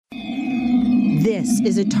This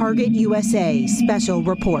is a Target USA special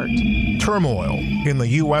report. Turmoil in the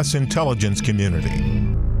U.S. intelligence community.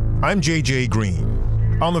 I'm J.J.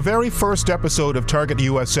 Green. On the very first episode of Target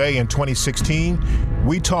USA in 2016,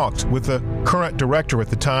 we talked with the current director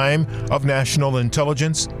at the time of National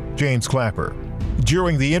Intelligence, James Clapper.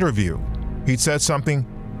 During the interview, he said something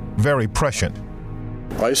very prescient.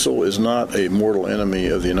 ISIL is not a mortal enemy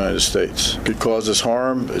of the United States. It could cause us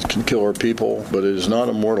harm, it can kill our people, but it is not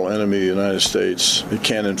a mortal enemy of the United States. It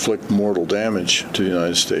can inflict mortal damage to the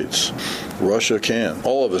United States. Russia can.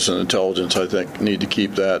 All of us in intelligence, I think, need to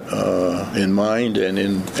keep that in mind and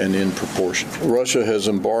in proportion. Russia has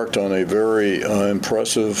embarked on a very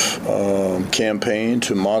impressive campaign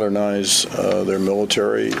to modernize their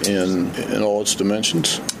military in all its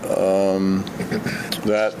dimensions.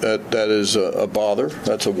 That is a bother.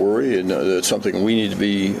 That's a worry, and it's something we need to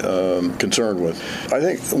be concerned with. I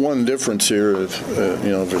think one difference here, if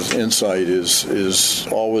there's insight, is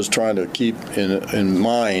always trying to keep in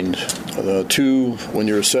mind when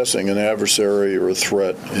you're assessing an adversary or a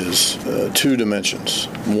threat, is two dimensions.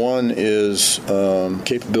 One is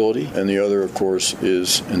capability, and the other, of course,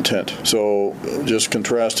 is intent. So just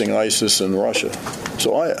contrasting ISIS and Russia.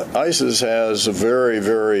 So ISIS has a very,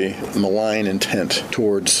 very malign intent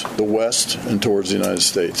towards the West and towards the United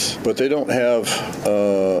States. But they don't have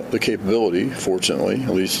the capability, fortunately,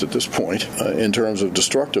 at least at this point, in terms of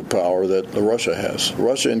destructive power that Russia has.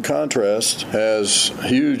 Russia, in contrast, has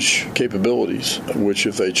huge capabilities, which,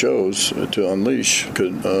 if they chose to unleash,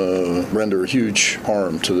 could render huge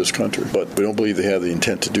harm to this country. But we don't believe they have the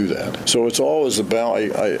intent to do that. So it's always about,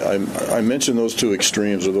 I mentioned those two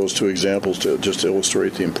extremes, or those two examples, to just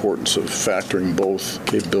illustrate the importance of factoring both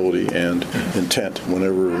capability and intent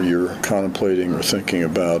whenever you're contemplating or thinking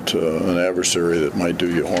about an adversary that might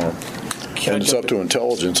do you harm. And it's up to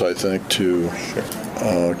intelligence, I think, to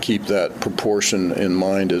keep that proportion in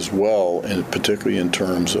mind as well, and particularly in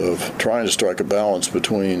terms of trying to strike a balance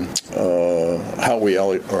between how we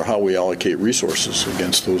allocate resources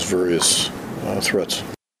against those various threats.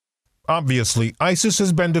 Obviously, ISIS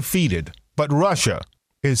has been defeated, but Russia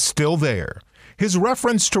is still there. His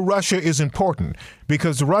reference to Russia is important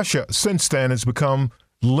because Russia, since then, has become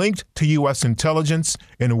linked to U.S. intelligence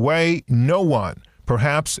in a way no one,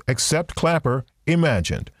 perhaps except Clapper,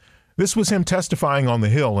 imagined. This was him testifying on the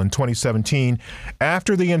Hill in 2017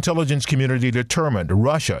 after the intelligence community determined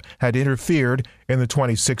Russia had interfered in the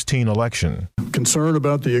 2016 election. Concern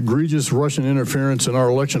about the egregious Russian interference in our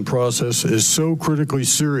election process is so critically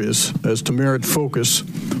serious as to merit focus,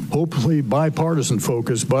 hopefully bipartisan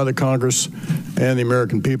focus, by the Congress and the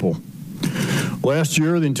American people. Last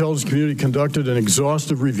year, the intelligence community conducted an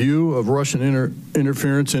exhaustive review of Russian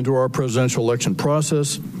interference into our presidential election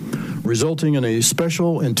process, resulting in a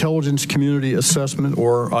Special Intelligence Community Assessment,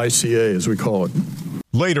 or ICA, as we call it.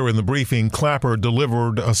 Later in the briefing, Clapper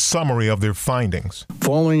delivered a summary of their findings.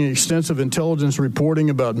 Following extensive intelligence reporting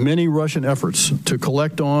about many Russian efforts to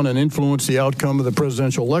collect on and influence the outcome of the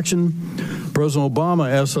presidential election, President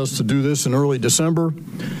Obama asked us to do this in early December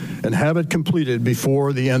and have it completed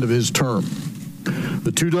before the end of his term.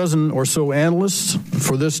 The 24 or so analysts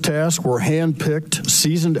for this task were hand-picked,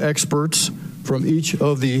 seasoned experts from each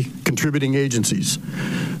of the contributing agencies.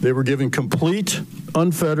 They were given complete,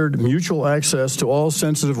 unfettered, mutual access to all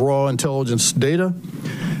sensitive raw intelligence data,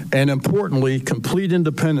 and importantly, complete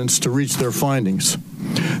independence to reach their findings.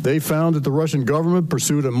 They found that the Russian government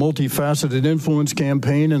pursued a multifaceted influence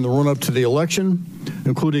campaign in the run-up to the election,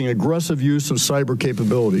 including aggressive use of cyber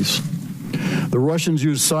capabilities. The Russians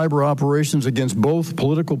used cyber operations against both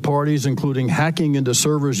political parties, including hacking into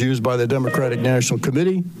servers used by the Democratic National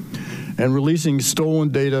Committee and releasing stolen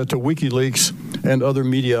data to WikiLeaks and other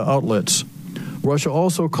media outlets. Russia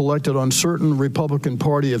also collected on certain Republican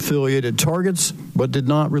Party-affiliated targets, but did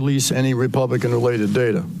not release any Republican-related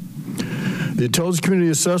data. The intelligence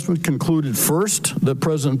community assessment concluded, first, that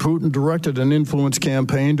President Putin directed an influence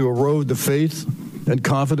campaign to erode the faith and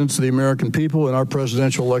confidence of the American people in our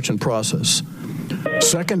presidential election process.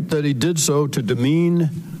 Second, that he did so to demean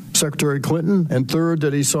Secretary Clinton. And third,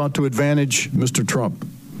 that he sought to advantage Mr. Trump.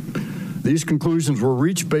 These conclusions were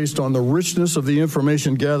reached based on the richness of the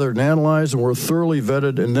information gathered and analyzed, and were thoroughly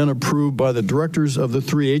vetted and then approved by the directors of the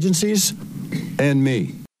three agencies and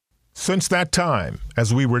me. Since that time,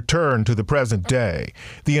 as we return to the present day,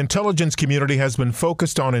 the intelligence community has been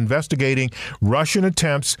focused on investigating Russian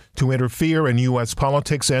attempts to interfere in U.S.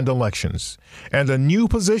 politics and elections. And a new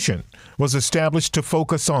position was established to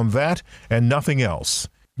focus on that and nothing else.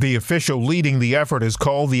 The official leading the effort is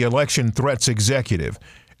called the Election Threats Executive.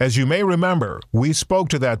 As you may remember, we spoke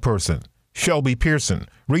to that person, Shelby Pearson,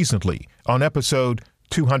 recently on episode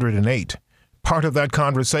 208. Part of that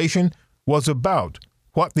conversation was about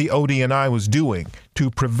what the ODNI was doing to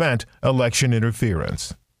prevent election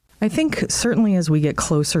interference. I think certainly as we get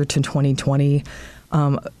closer to 2020,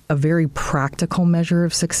 a very practical measure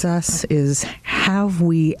of success is, have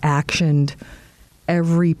we actioned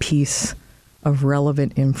every piece of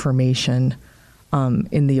relevant information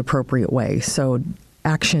in the appropriate way? So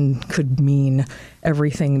action could mean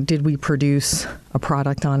everything. Did we produce a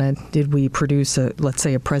product on it? Did we produce, let's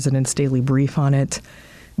say, a president's daily brief on it?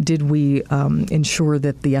 Did we ensure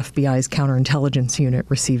that the FBI's counterintelligence unit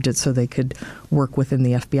received it so they could work within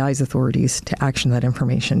the FBI's authorities to action that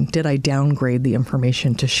information? Did I downgrade the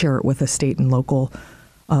information to share it with a state and local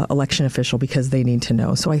election official because they need to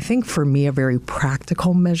know? So I think for me, a very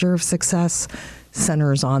practical measure of success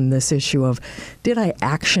centers on this issue of, did I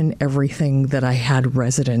action everything that I had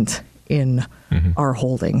resident in our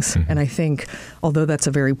holdings? And I think, although that's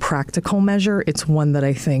a very practical measure, it's one that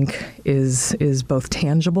I think is both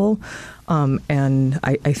tangible and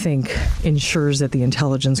I think ensures that the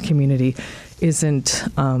intelligence community isn't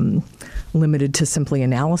limited to simply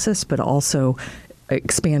analysis, but also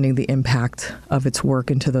expanding the impact of its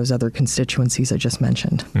work into those other constituencies I just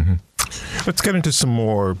mentioned. Let's get into some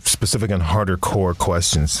more specific and harder core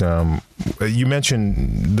questions. You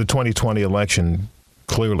mentioned the 2020 election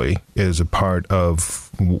clearly is a part of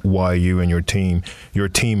why you and your team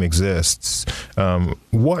exists. And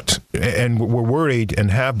we're worried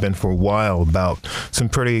and have been for a while about some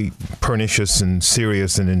pretty pernicious and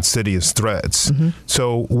serious and insidious threats.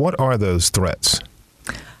 So what are those threats?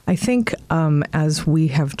 I think as we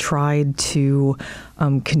have tried to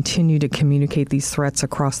continue to communicate these threats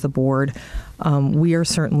across the board, we are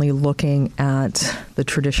certainly looking at the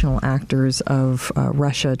traditional actors of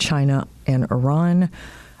Russia, China, and Iran,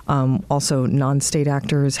 also non-state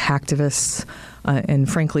actors, hacktivists, and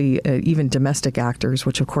frankly, even domestic actors,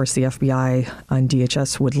 which of course the FBI and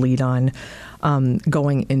DHS would lead on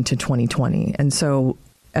going into 2020. And so,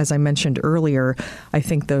 as I mentioned earlier, I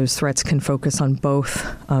think those threats can focus on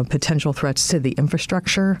both potential threats to the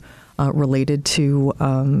infrastructure related to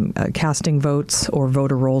casting votes or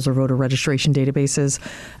voter rolls or voter registration databases,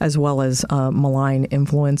 as well as malign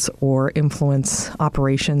influence or influence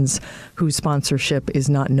operations whose sponsorship is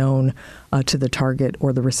not known to the target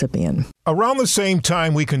or the recipient. Around the same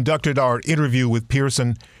time we conducted our interview with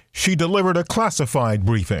Pearson, she delivered a classified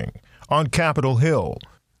briefing on Capitol Hill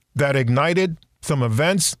that ignited some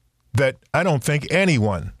events that I don't think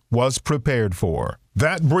anyone was prepared for.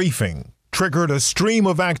 That briefing triggered a stream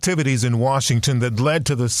of activities in Washington that led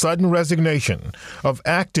to the sudden resignation of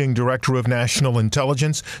Acting Director of National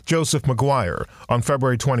Intelligence Joseph Maguire on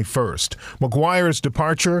February 21st. Maguire's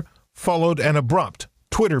departure followed an abrupt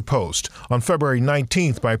Twitter post on February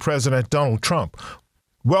 19th by President Donald Trump,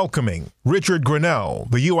 welcoming Richard Grenell,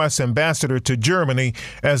 the U.S. ambassador to Germany,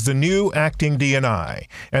 as the new acting DNI,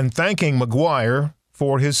 and thanking Maguire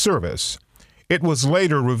for his service. It was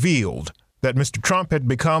later revealed that Mr. Trump had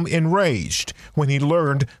become enraged when he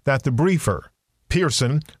learned that the briefer,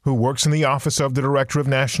 Pearson, who works in the Office of the Director of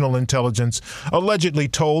National Intelligence, allegedly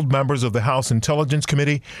told members of the House Intelligence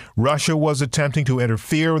Committee Russia was attempting to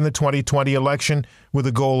interfere in the 2020 election with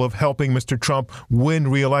the goal of helping Mr. Trump win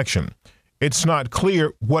re-election. It's not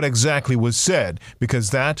clear what exactly was said because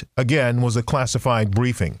that, again, was a classified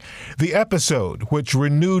briefing. The episode, which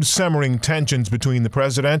renewed simmering tensions between the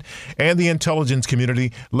president and the intelligence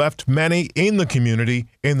community, left many in the community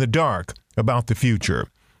in the dark about the future.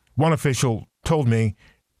 One official told me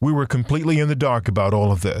we were completely in the dark about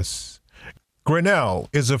all of this. Grenell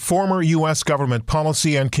is a former U.S. government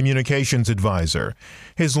policy and communications advisor.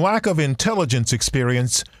 His lack of intelligence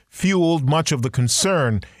experience fueled much of the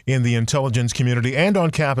concern in the intelligence community and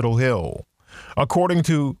on Capitol Hill. According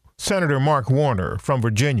to Senator Mark Warner from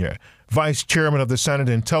Virginia, vice chairman of the Senate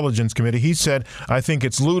Intelligence Committee, he said, "I think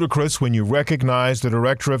it's ludicrous when you recognize the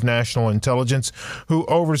Director of National Intelligence, who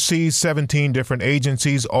oversees 17 different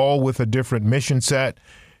agencies, all with a different mission set,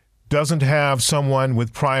 doesn't have someone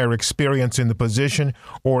with prior experience in the position,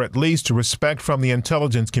 or at least respect from the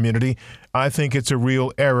intelligence community. I think it's a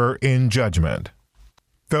real error in judgment."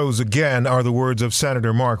 Those, again, are the words of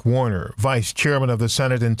Senator Mark Warner, vice chairman of the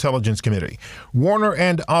Senate Intelligence Committee. Warner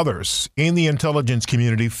and others in the intelligence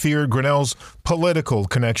community fear Grenell's political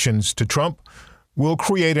connections to Trump will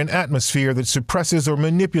create an atmosphere that suppresses or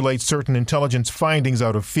manipulates certain intelligence findings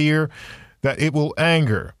out of fear that it will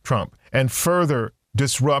anger Trump and further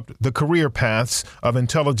disrupt the career paths of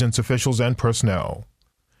intelligence officials and personnel.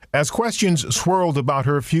 As questions swirled about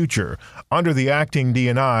her future under the acting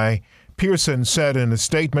DNI, Pearson said in a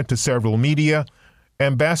statement to several media,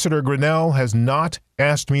 "Ambassador Grenell has not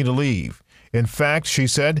asked me to leave. In fact," she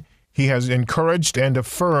said, He has encouraged and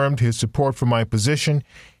affirmed his support for my position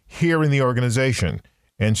here in the organization.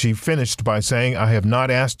 And she finished by saying, I have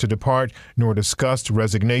not asked to depart nor discussed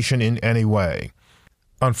resignation in any way.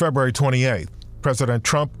 On February 28th, President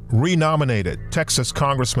Trump renominated Texas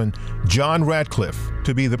Congressman John Ratcliffe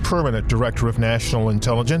to be the permanent Director of National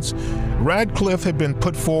Intelligence. Ratcliffe had been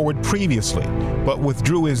put forward previously, but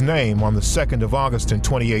withdrew his name on the 2nd of August in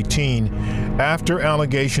 2018 after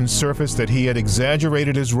allegations surfaced that he had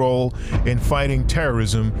exaggerated his role in fighting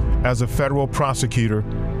terrorism as a federal prosecutor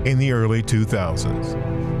in the early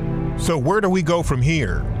 2000s. So where do we go from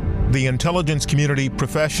here? The intelligence community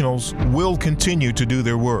professionals will continue to do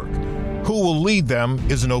their work. Who will lead them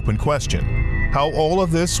is an open question. How all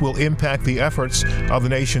of this will impact the efforts of the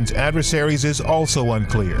nation's adversaries is also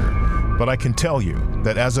unclear. But I can tell you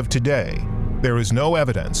that as of today, there is no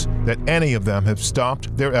evidence that any of them have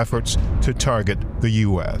stopped their efforts to target the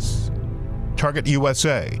U.S. Target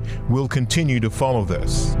USA will continue to follow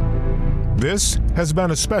this. This has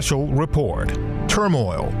been a special report.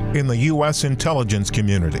 Turmoil in the U.S. intelligence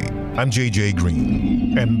community. I'm J.J.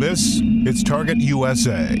 Green, and this is Target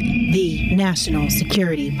USA, the National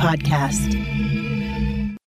Security Podcast.